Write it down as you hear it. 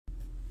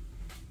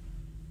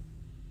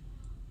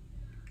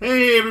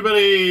Hey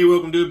everybody,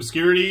 welcome to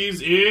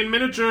Obscurities in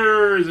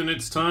Miniatures, and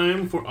it's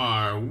time for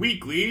our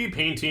weekly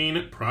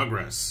painting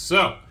progress.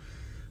 So,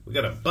 we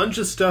got a bunch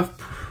of stuff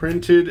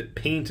printed,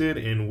 painted,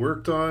 and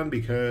worked on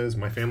because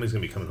my family's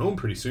going to be coming home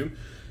pretty soon,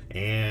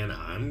 and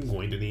I'm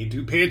going to need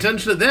to pay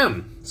attention to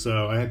them.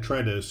 So I had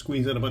tried to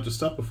squeeze in a bunch of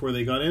stuff before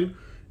they got in,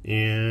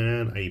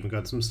 and I even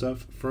got some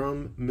stuff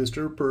from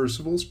Mr.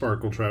 Percival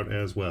Sparkle Trout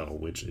as well,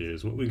 which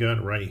is what we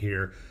got right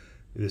here.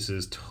 This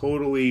is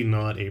totally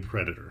not a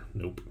predator.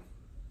 Nope.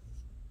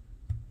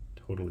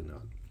 Totally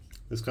not.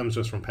 This comes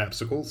just from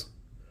Papsicles.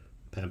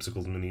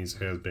 Papsicles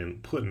Minis has been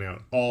putting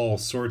out all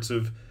sorts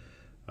of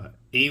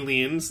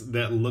aliens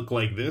that look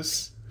like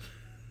this,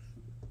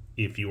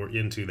 if you are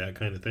into that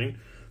kind of thing.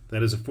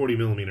 That is a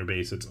 40mm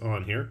base. It's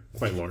on here,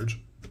 quite large.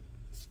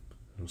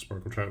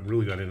 Sparkle Trout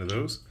really got into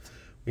those.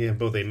 We have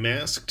both a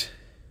masked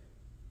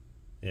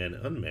and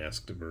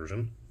unmasked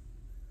version.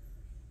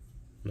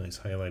 Nice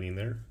highlighting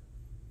there.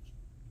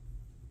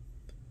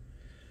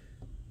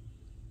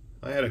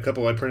 I had a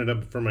couple I printed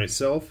up for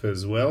myself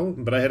as well,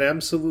 but I had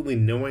absolutely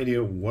no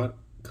idea what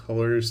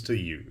colors to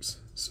use.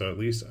 So at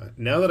least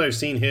now that I've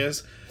seen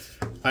his,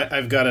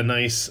 I've got a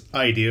nice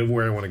idea of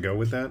where I want to go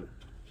with that.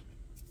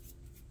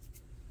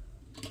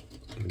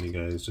 Give you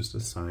guys just a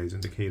size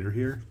indicator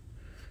here.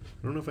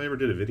 I don't know if I ever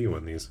did a video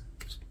on these.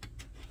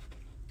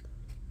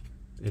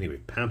 Anyway,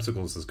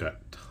 Papsicles has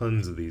got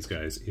tons of these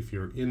guys. If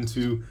you're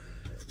into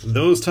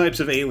those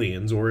types of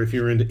aliens, or if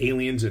you're into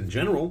aliens in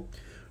general,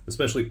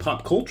 especially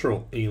pop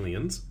cultural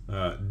aliens,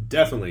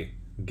 definitely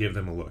give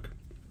them a look.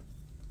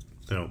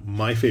 Now,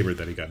 my favorite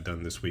that he got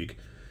done this week,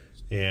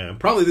 and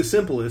probably the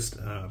simplest,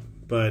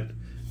 but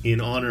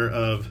in honor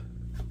of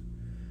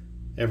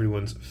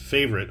everyone's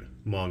favorite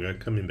manga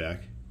coming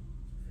back,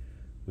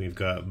 we've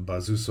got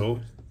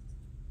Bazuso,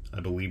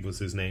 I believe was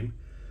his name,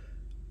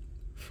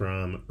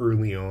 from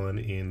early on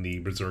in the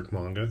Berserk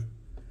manga.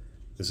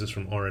 This is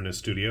from RNS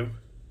Studio.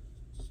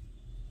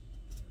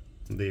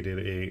 They did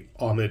a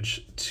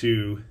homage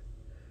to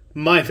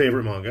my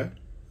favorite manga,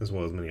 as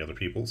well as many other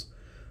people's,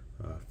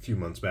 a few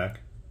months back.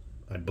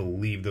 I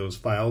believe those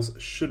files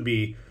should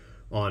be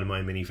on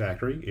my mini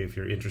factory if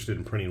you're interested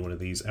in printing one of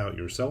these out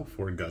yourself,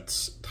 or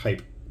Guts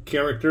type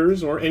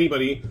characters, or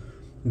anybody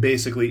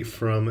basically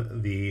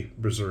from the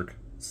Berserk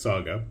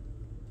saga.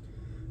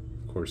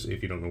 Of course,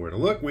 if you don't know where to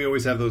look, we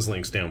always have those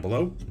links down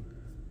below.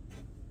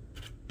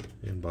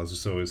 And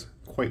Bazuso is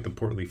quite the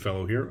portly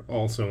fellow here,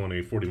 also on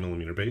a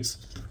 40mm base.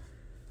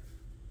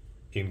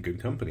 In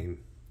good company,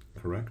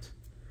 correct?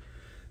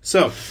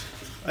 So,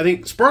 I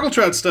think Sparkle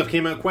Trout stuff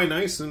came out quite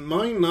nice, and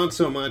mine not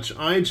so much.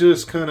 I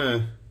just kind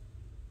of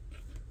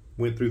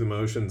went through the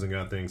motions and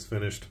got things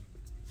finished.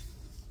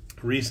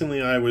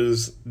 Recently, I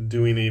was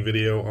doing a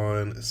video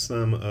on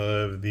some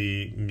of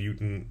the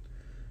mutant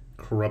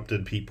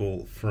corrupted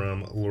people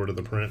from Lord of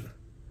the Print.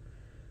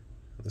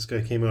 This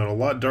guy came out a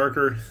lot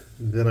darker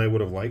than I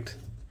would have liked.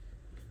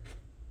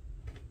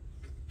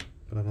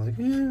 But I'm like,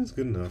 yeah, it's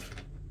good enough.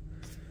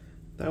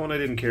 That one I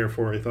didn't care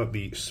for. I thought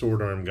the sword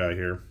arm guy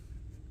here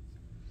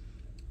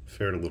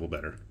fared a little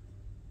better.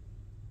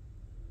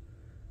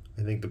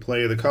 I think the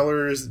play of the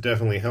colors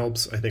definitely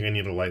helps. I think I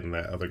need to lighten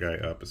that other guy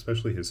up,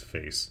 especially his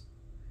face.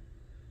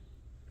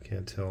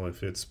 Can't tell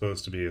if it's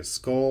supposed to be a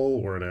skull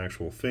or an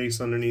actual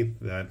face underneath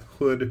that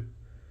hood.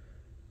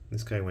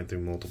 This guy went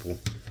through multiple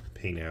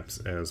paint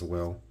apps as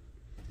well.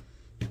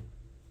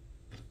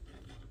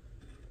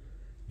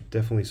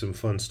 Definitely some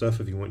fun stuff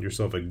if you want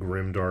yourself a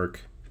grimdark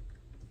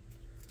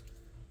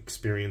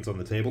experience on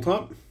the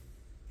tabletop.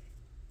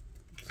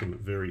 Some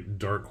very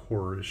dark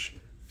horror-ish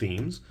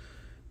themes.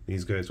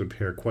 These guys would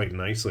pair quite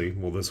nicely.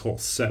 Well, this whole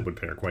set would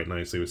pair quite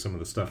nicely with some of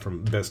the stuff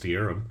from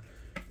Bestiarum.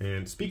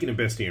 And speaking of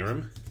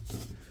Bestiarum,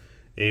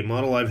 a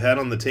model I've had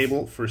on the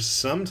table for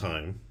some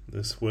time.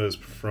 This was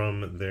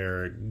from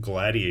their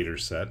Gladiator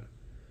set.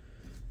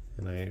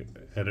 And I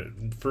had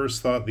at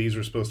first thought these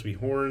were supposed to be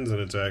horns, and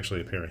it's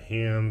actually a pair of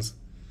hands.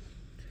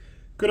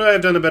 Could I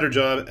have done a better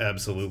job?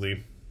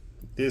 Absolutely.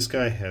 This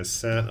guy has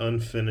sat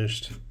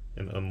unfinished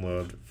and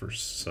unloved for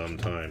some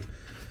time.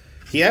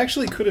 He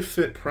actually could have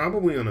fit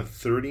probably on a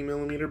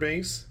 30mm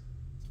base.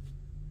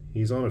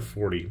 He's on a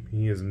 40.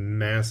 He is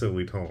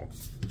massively tall.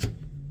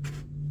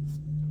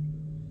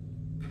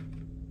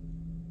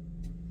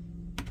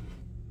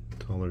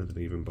 Taller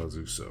than even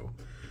Bazuso.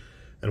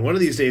 And one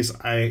of these days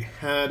I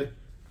had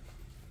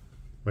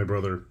my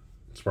brother,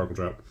 Sparkle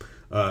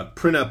Trout,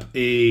 print up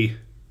a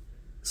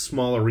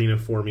small arena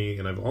for me,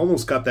 and I've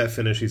almost got that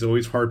finished. He's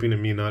always harping at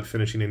me not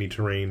finishing any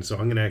terrain, so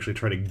I'm going to actually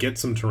try to get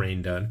some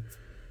terrain done.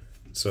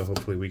 So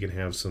hopefully we can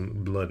have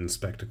some blood and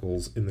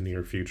spectacles in the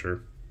near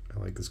future. I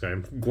like this guy.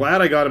 I'm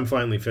glad I got him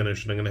finally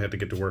finished, and I'm going to have to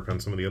get to work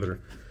on some of the other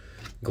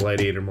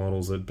Gladiator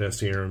models that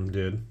Bestiarum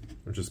did,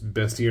 or just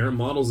Bestiarum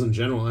models in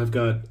general. I've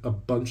got a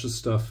bunch of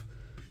stuff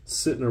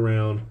sitting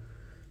around,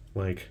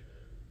 like,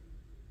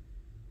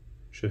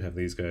 should have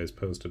these guys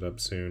posted up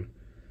soon.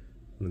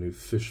 The new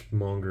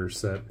Fishmonger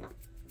set.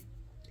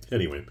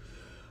 Anyway,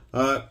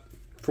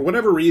 for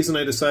whatever reason,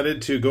 I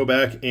decided to go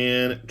back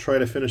and try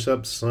to finish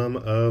up some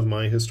of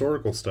my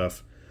historical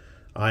stuff.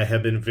 I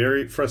have been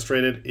very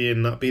frustrated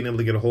in not being able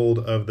to get a hold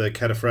of the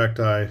catapphract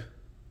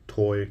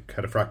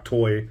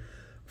toy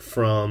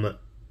from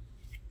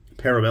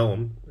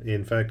Parabellum.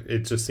 In fact, it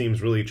just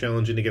seems really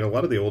challenging to get a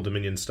lot of the Old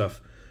Dominion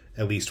stuff,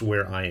 at least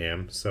where I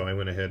am. So I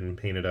went ahead and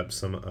painted up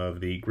some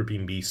of the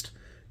Gripping Beast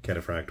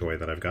cataphract toy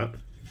that I've got.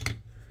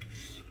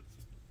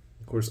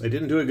 Of course, I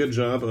didn't do a good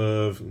job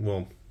of,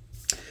 well,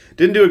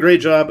 didn't do a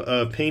great job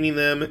of painting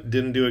them,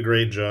 didn't do a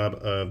great job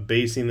of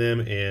basing them,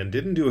 and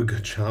didn't do a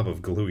good job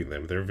of gluing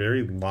them. They're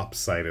very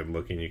lopsided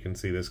looking. You can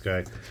see this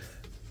guy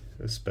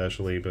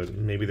especially, but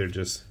maybe they're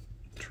just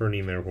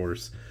turning their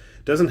horse.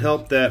 Doesn't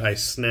help that I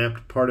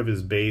snapped part of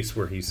his base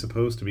where he's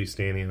supposed to be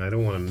standing, and I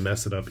don't want to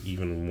mess it up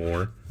even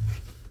more.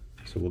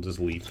 So we'll just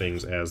leave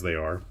things as they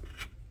are.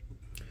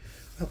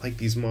 I like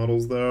these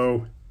models,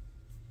 though.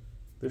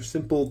 They're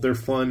simple, they're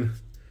fun,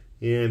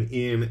 and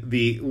in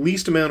the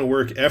least amount of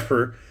work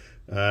ever,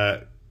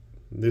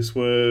 this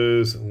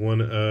was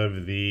one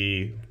of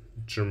the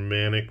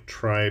Germanic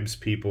tribes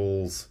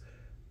people's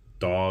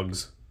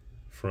dogs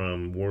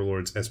from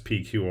Warlord's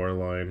SPQR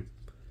line.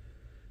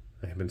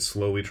 I have been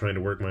slowly trying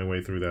to work my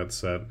way through that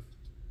set.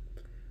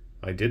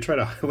 I did try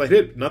to highlight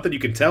it, not that you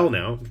can tell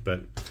now,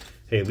 but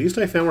hey, at least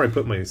I found where I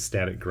put my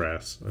static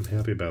grass. I'm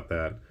happy about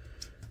that.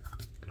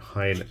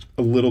 Hide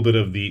a little bit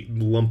of the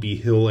lumpy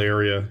hill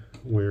area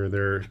where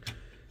their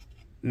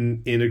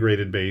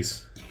integrated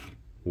base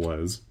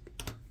was.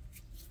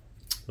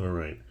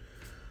 Alright.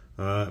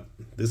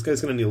 This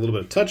guy's going to need a little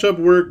bit of touch-up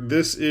work.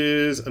 This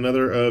is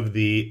another of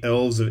the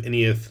Elves of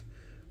Ineath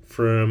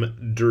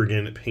from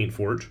Durgin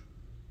Paintforge,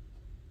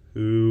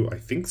 who I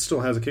think still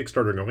has a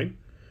Kickstarter going.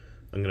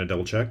 I'm going to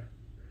double-check.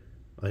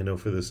 I know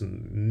for this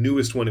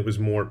newest one, it was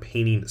more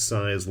painting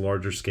size,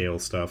 larger scale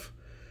stuff.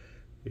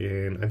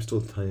 And I'm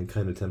still kind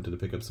of tempted to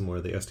pick up some more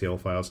of the STL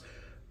files.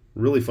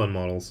 Really fun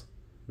models.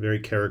 Very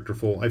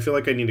characterful. I feel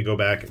like I need to go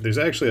back. There's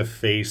actually a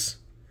face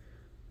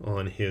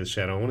on his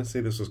shadow. I want to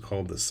say this was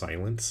called the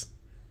Silence,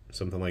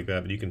 something like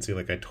that, but you can see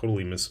like I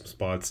totally missed some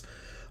spots.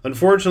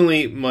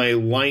 Unfortunately, my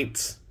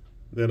lights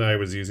that I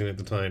was using at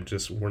the time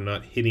just were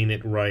not hitting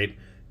it right.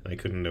 I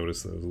couldn't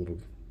notice those little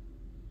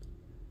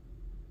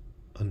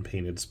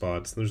unpainted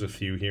spots. There's a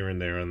few here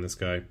and there on this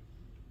guy.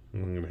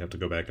 I'm going to have to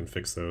go back and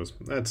fix those.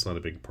 That's not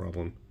a big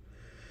problem.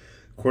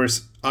 Of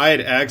course, I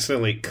had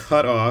accidentally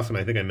cut off, and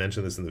I think I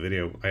mentioned this in the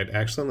video, I had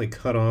accidentally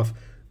cut off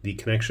the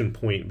connection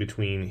point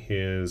between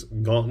his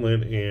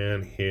gauntlet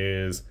and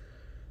his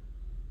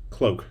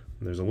cloak.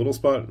 There's a little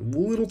spot,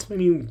 little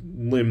tiny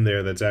limb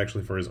there that's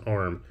actually for his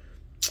arm.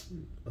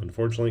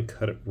 Unfortunately,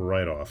 cut it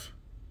right off.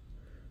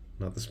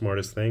 Not the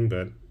smartest thing,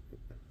 but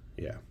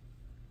yeah.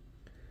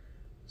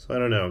 So I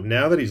don't know.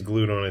 Now that he's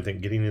glued on, I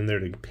think getting in there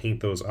to paint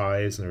those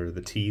eyes or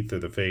the teeth or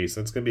the face,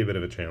 that's going to be a bit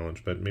of a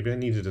challenge. But maybe I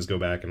need to just go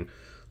back and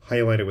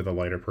highlight it with a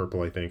lighter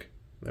purple, I think.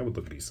 That would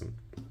look decent.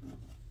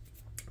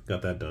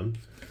 Got that done.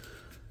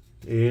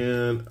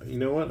 And you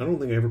know what? I don't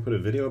think I ever put a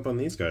video up on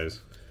these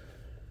guys.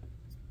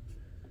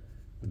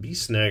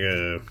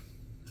 Beastnaga.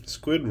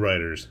 Squid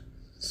Riders.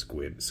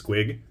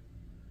 Squig.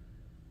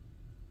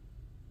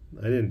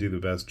 I didn't do the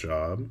best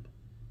job.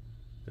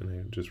 And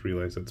I just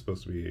realized that's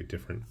supposed to be a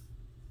different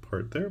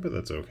part there, but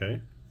that's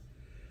okay.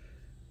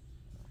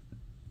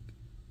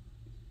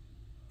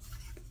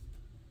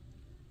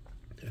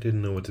 I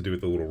didn't know what to do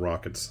with the little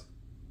rockets.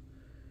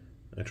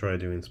 I tried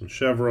doing some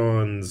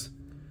chevrons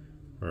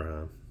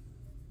or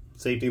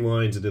safety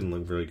lines. It didn't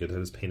look very good. I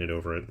just painted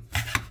over it.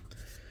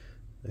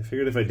 I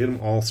figured if I did them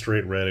all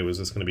straight red, it was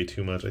just going to be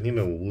too much. I need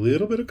a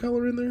little bit of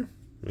color in there.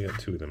 We got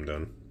 2 of them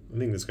done. I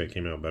think this guy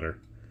came out better.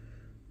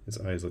 His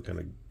eyes look kind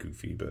of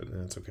goofy, but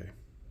that's okay.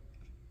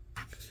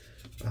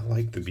 I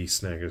like the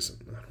Beastnagas.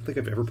 I don't think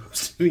I've ever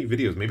posted any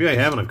videos. Maybe I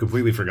haven't. I've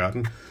completely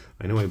forgotten.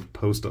 I know I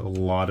post a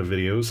lot of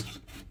videos.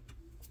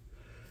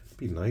 It'd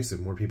be nice if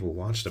more people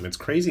watched them. It's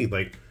crazy,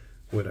 like,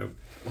 what,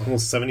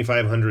 almost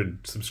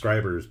 7,500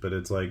 subscribers, but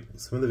it's like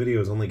some of the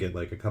videos only get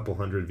like a couple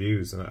hundred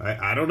views. And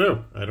I don't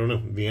know. I don't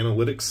know. The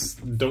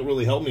analytics don't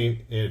really help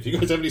me. And if you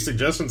guys have any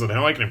suggestions on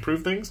how I can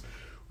improve things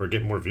or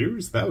get more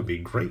viewers, that would be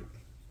great.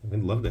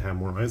 I'd love to have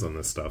more eyes on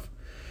this stuff.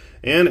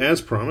 And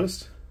as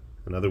promised,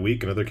 another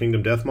week, another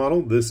Kingdom Death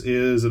model. This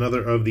is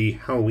another of the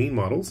Halloween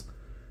models.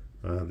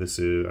 This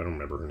is, I don't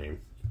remember her name,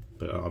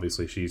 but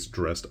obviously she's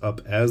dressed up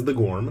as the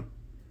Gorm,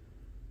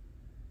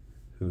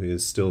 who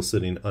is still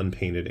sitting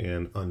unpainted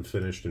and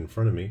unfinished in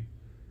front of me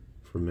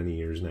for many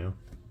years now.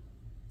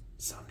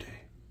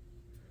 Someday.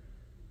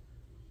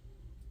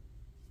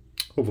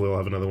 Hopefully I'll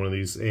have another one of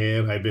these.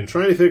 And I've been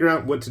trying to figure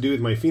out what to do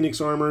with my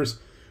Phoenix armors.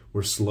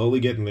 We're slowly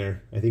getting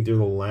there. I think they're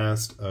the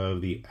last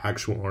of the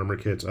actual armor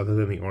kits, other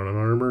than the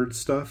unarmored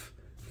stuff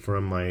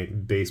from my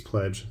base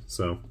pledge.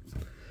 So,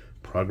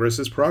 progress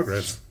is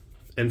progress.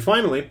 And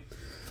finally,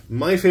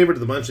 my favorite of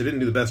the bunch, I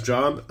didn't do the best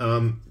job.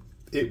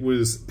 It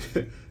was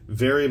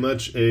very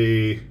much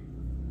a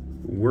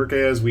work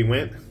as we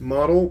went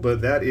model,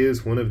 but that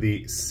is one of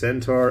the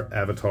Centaur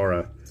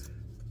Avatara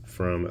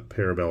from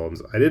Parabellums.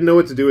 I didn't know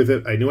what to do with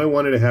it. I knew I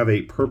wanted to have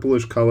a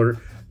purplish color,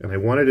 and I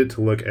wanted it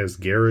to look as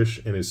garish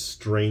and as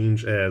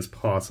strange as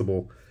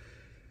possible.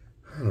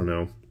 I don't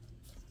know.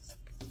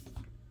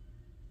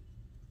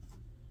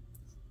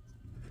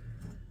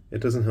 It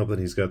doesn't help that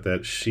he's got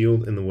that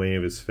shield in the way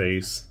of his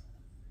face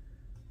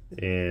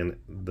and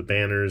the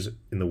banners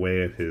in the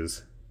way of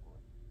his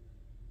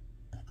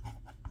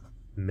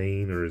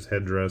mane or his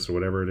headdress or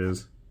whatever it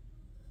is.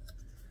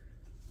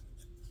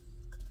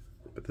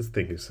 But this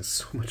thing has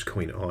so much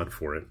going on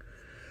for it.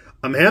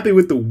 I'm happy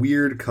with the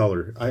weird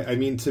color. I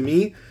mean, to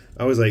me,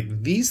 I was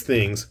like, these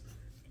things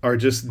are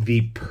just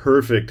the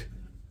perfect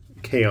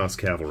Chaos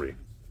Cavalry.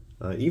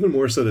 Even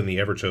more so than the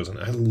Everchosen.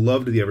 I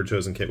loved the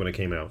Everchosen kit when it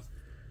came out.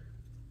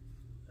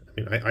 I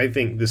mean, I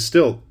think this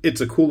still,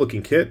 it's a cool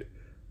looking kit.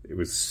 It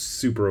was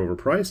super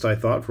overpriced, I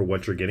thought, for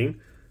what you're getting.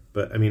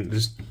 But, I mean,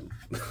 just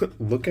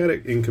look at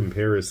it in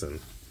comparison.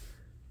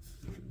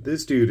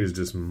 This dude is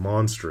just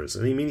monstrous.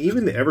 And I mean,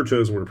 even the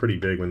Everchosen were pretty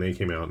big when they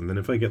came out. And then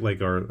if I get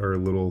like our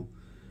little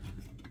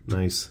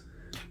nice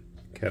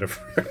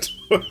cataphract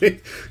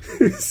toy,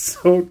 it's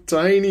so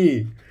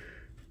tiny.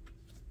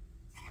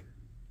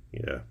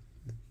 Yeah.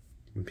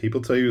 When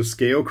people tell you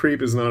scale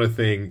creep is not a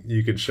thing,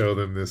 you can show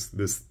them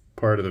this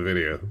part of the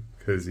video.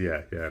 Because,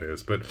 yeah, it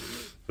is. But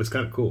it's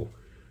kind of cool.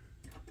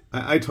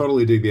 I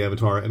totally dig the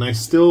Avatar. And I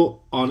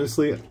still,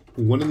 honestly,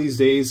 one of these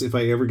days, if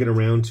I ever get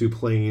around to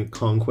playing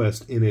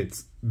Conquest in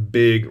its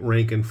big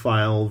rank and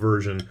file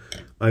version,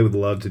 I would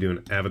love to do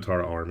an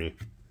Avatar army.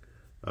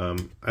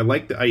 I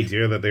like the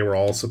idea that they were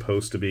all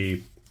supposed to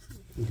be,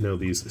 you know,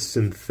 these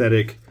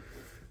synthetic,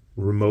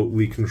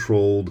 remotely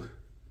controlled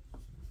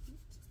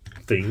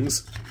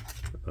things.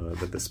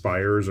 That the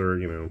spires are,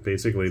 you know,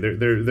 basically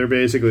they're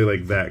basically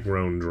like that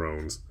grown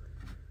drones.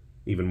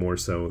 Even more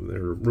so, they're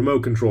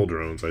remote control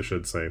drones, I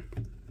should say.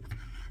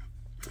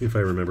 If I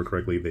remember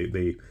correctly,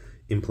 they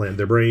implant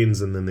their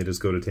brains and then they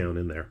just go to town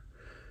in there.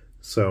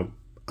 So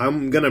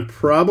I'm gonna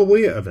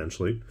probably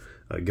eventually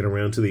get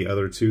around to the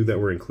other two that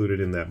were included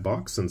in that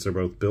box since they're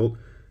both built.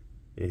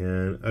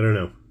 And I don't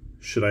know,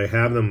 should I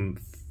have them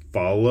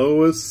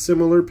follow a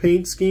similar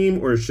paint scheme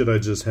or should I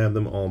just have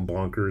them all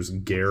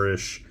bonkers,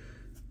 garish,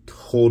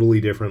 totally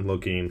different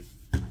looking?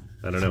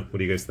 I don't know. What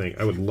do you guys think?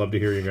 I would love to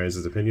hear your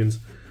guys' opinions.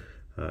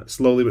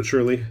 Slowly but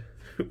surely,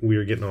 we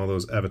are getting all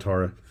those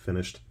Avatar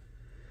finished.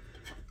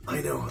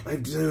 I know,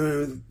 I've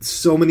done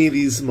so many of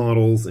these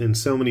models in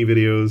so many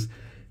videos,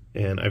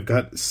 and I've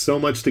got so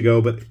much to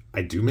go, but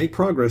I do make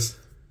progress.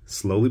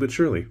 Slowly but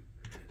surely,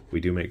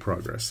 we do make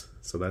progress.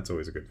 So that's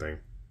always a good thing.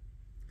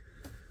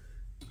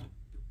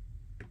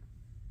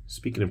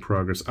 Speaking of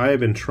progress, I have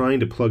been trying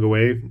to plug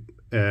away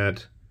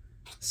at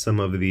some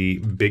of the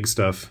big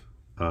stuff.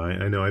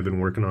 I know I've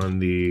been working on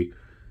the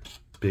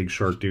big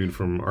shark dude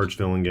from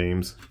Archvillain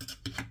Games,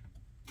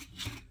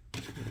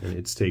 and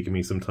it's taken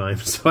me some time,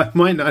 so I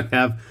might not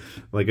have,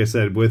 like I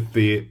said, with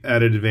the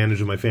added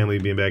advantage of my family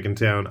being back in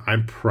town,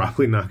 I'm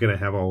probably not going to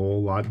have a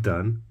whole lot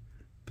done,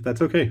 but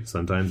that's okay.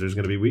 Sometimes there's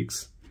going to be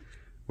weeks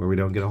where we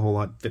don't get a whole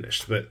lot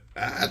finished, but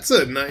that's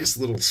a nice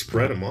little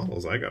spread of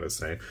models, I gotta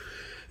say.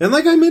 And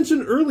like I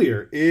mentioned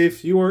earlier,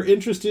 if you are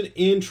interested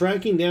in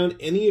tracking down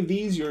any of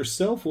these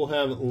yourself, we'll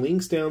have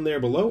links down there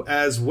below,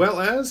 as well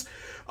as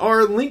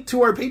our link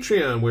to our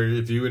Patreon, where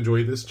if you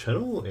enjoy this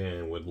channel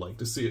and would like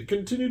to see it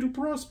continue to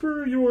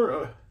prosper,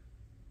 your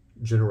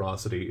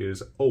generosity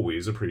is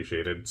always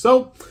appreciated.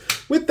 So,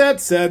 with that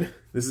said,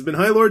 this has been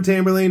High Lord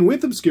Tamberlane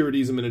with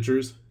Obscurities and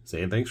Miniatures,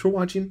 saying thanks for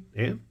watching,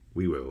 and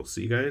we will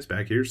see you guys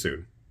back here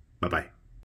soon. Bye-bye.